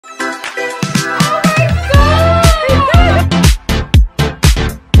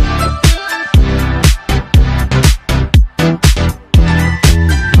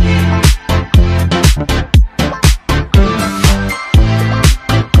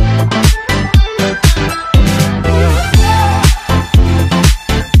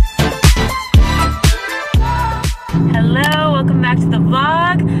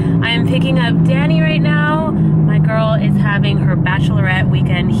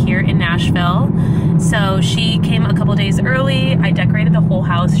Nashville. So she came a couple days early. I decorated the whole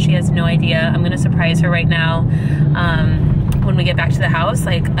house. She has no idea. I'm gonna surprise her right now. When we get back to the house,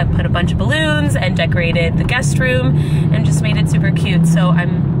 like I put a bunch of balloons and decorated the guest room and just made it super cute. So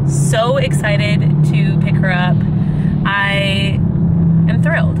I'm so excited to pick her up. I am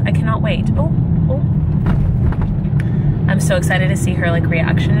thrilled. I cannot wait. Oh. I'm so excited to see her like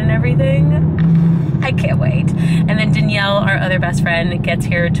reaction and everything. I can't wait. And then Danielle, our other best friend, gets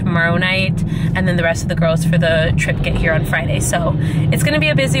here tomorrow night, and then the rest of the girls for the trip get here on Friday. So it's gonna be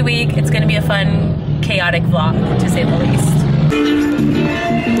a busy week. It's gonna be a fun, chaotic vlog, to say the least.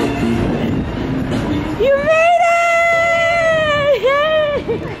 You made it! Yay!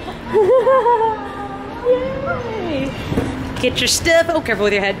 Yay! Get your stuff. Oh, careful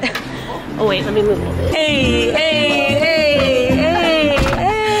with your head. Oh wait, let me move a little bit. Hey, hey, hey, hey,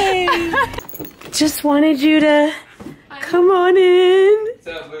 hey! Just wanted you to come on in. What's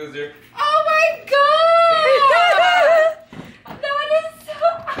up, loser? Oh my god! That is so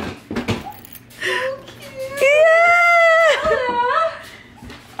cute. Yeah!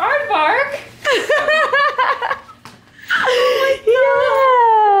 Aardvark! Yeah!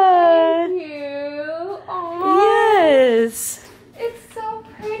 You. Aww. Yes. It's so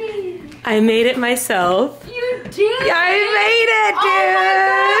pretty. I made it myself. You did. I made it, dude. Oh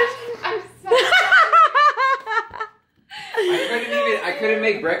my gosh. I'm so I couldn't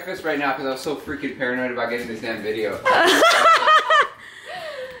make breakfast right now because I was so freaking paranoid about getting this damn video. Look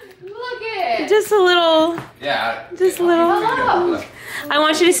it. Just a little. Yeah. Just a little. Hello. I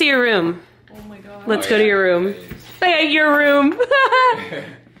want you to see your room. Oh my god. Let's go to your room. Hey, your room.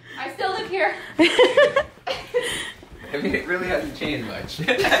 I still live here. I mean, it really hasn't changed much.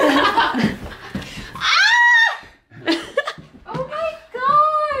 Oh my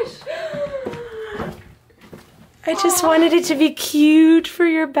gosh. I just wanted it to be cute for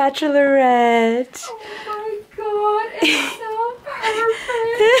your bachelorette. Oh my god. It's so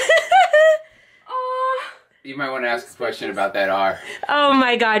perfect. Oh. You might want to ask a question about that R. Oh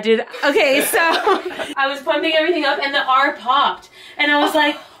my god, dude. Okay, so I was pumping everything up and the R popped. And I was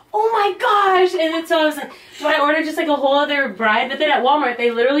like, oh my gosh. And then so I was like, do I order just like a whole other bride? But then at Walmart, they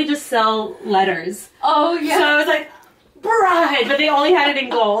literally just sell letters. Oh yeah. So I was like, bride, but they only had it in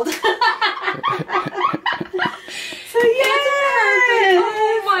gold. So yes.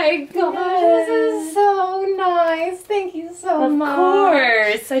 Oh my gosh, this is so nice. Thank you so much. Of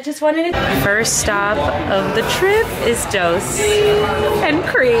course. I just wanted to. First stop of the trip is Dose and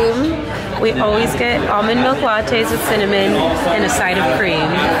cream. We always get almond milk lattes with cinnamon and a side of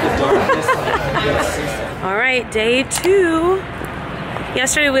cream. All right, day 2.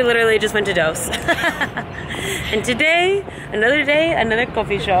 Yesterday we literally just went to Dose. And today, another day, another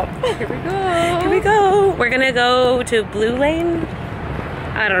coffee shop. Here we go. Here we go. We're gonna go to Blue Lane.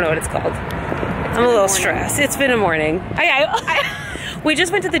 I don't know what it's called. I'm a little stressed. It's been a morning. We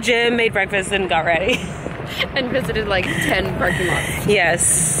just went to the gym, made breakfast, and got ready. And visited like 10 parking lots.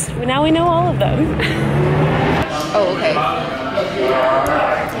 Yes. Now we know all of them. Oh, okay.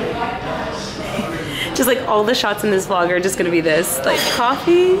 Just like all the shots in this vlog are just gonna be this. Like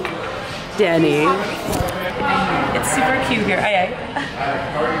coffee, Dani. It's super cute here. Aye,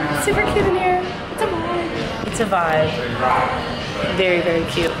 aye. It's super cute in here. It's a vibe. It's a vibe. Very, very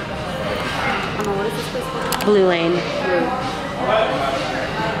cute. What is this place called? Blue Lane.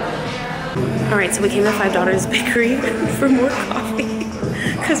 All right, so we came to Five Daughters Bakery for more coffee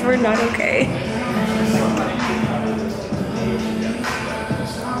because we're not okay.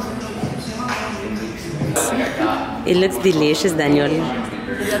 It looks delicious, Daniel.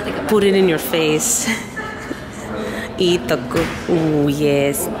 Put it in your face. Eat the good. Oh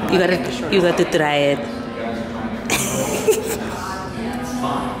yes, you got to try it.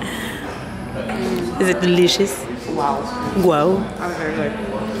 Is it delicious? Wow. Wow. That was very good.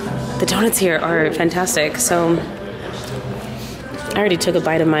 The donuts here are fantastic. So I already took a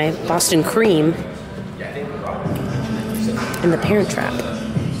bite of my Boston cream and the Parent Trap.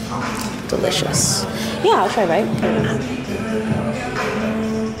 Delicious. Yeah, I'll try a bite.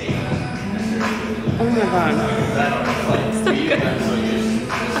 Oh my god. So good.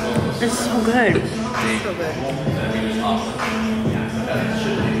 It's so good. So good.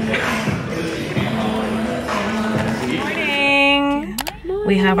 Morning.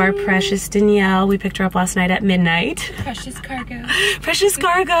 We have our precious Danielle. We picked her up last night at midnight. Precious cargo. Precious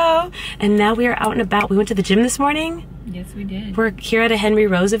cargo. And now we are out and about. We went to the gym this morning. Yes, we did. We're here at a Henry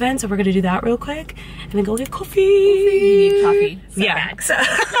Rose event, so we're gonna do that real quick and then go get coffee. You need coffee. So yeah. bad. So.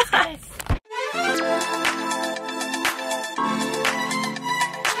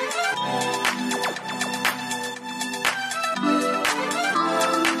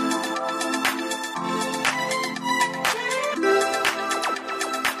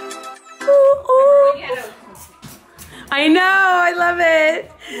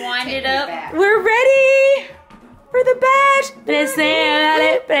 We're ready for the bash.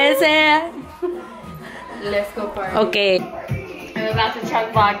 Present. Let's go for it. Okay. I'm about to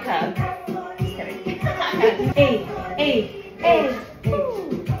chug vodka. Just kidding. Hey.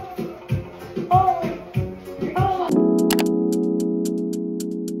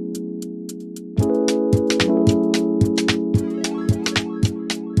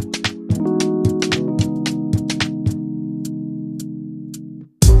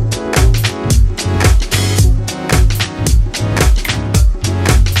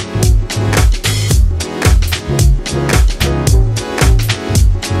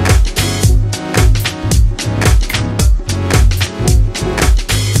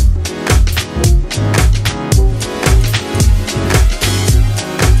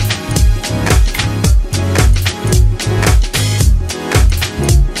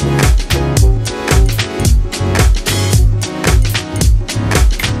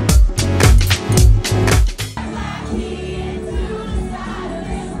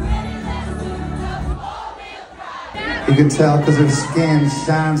 You can tell because her skin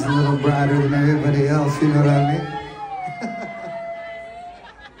shines a little brighter than everybody else, you know what I mean?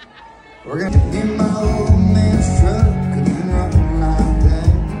 We're gonna get my old man's truck and then run like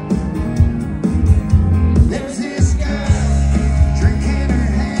that. There's this girl, drink in her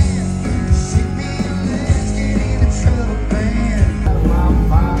hand. She mean, let's get in a trouble band. Out of my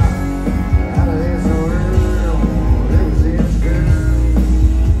mind, out of this world, there's this girl.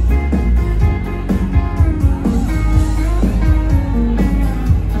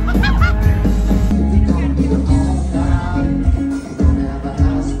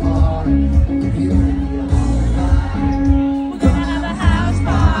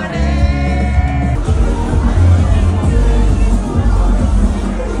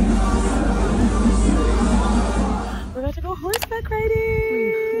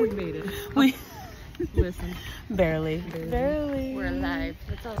 Listen. Barely. We're alive.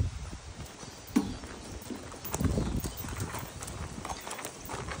 That's all.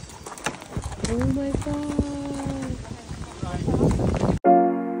 Oh my god.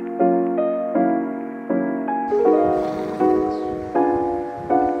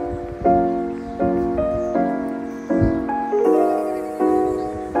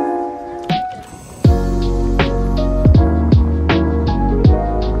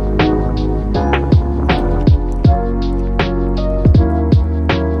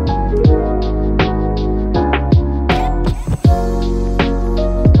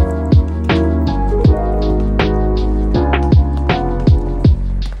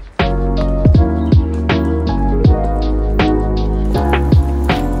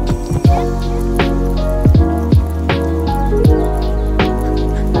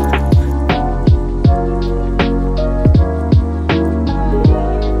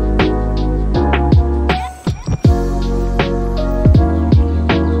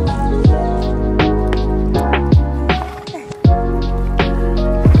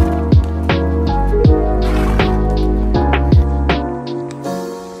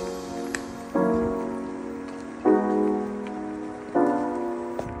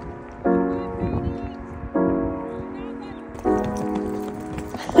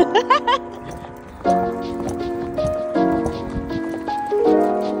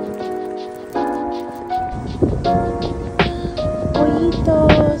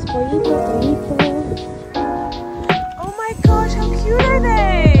 Pollitos. Oh my gosh, how cute are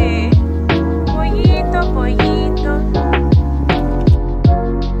they? Pollito.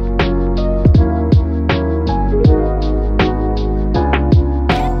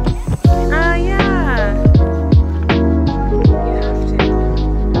 Ah, yeah. You have to.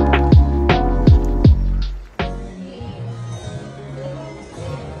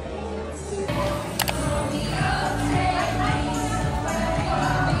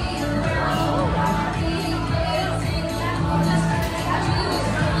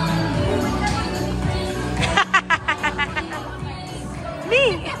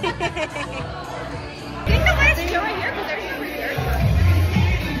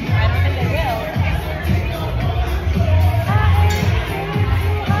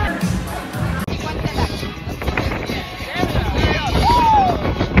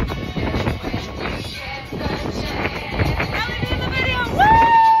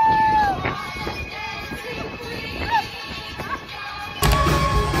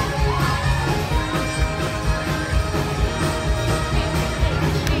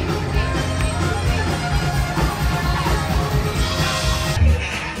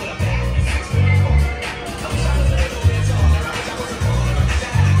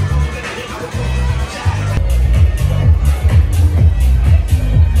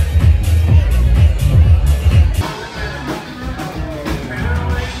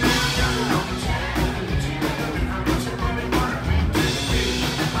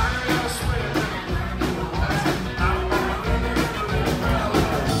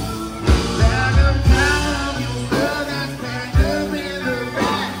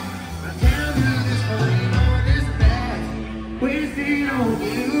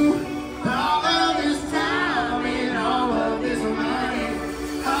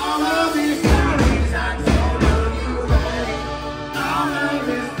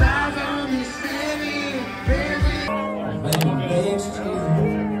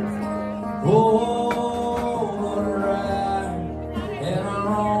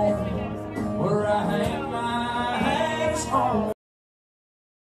 home.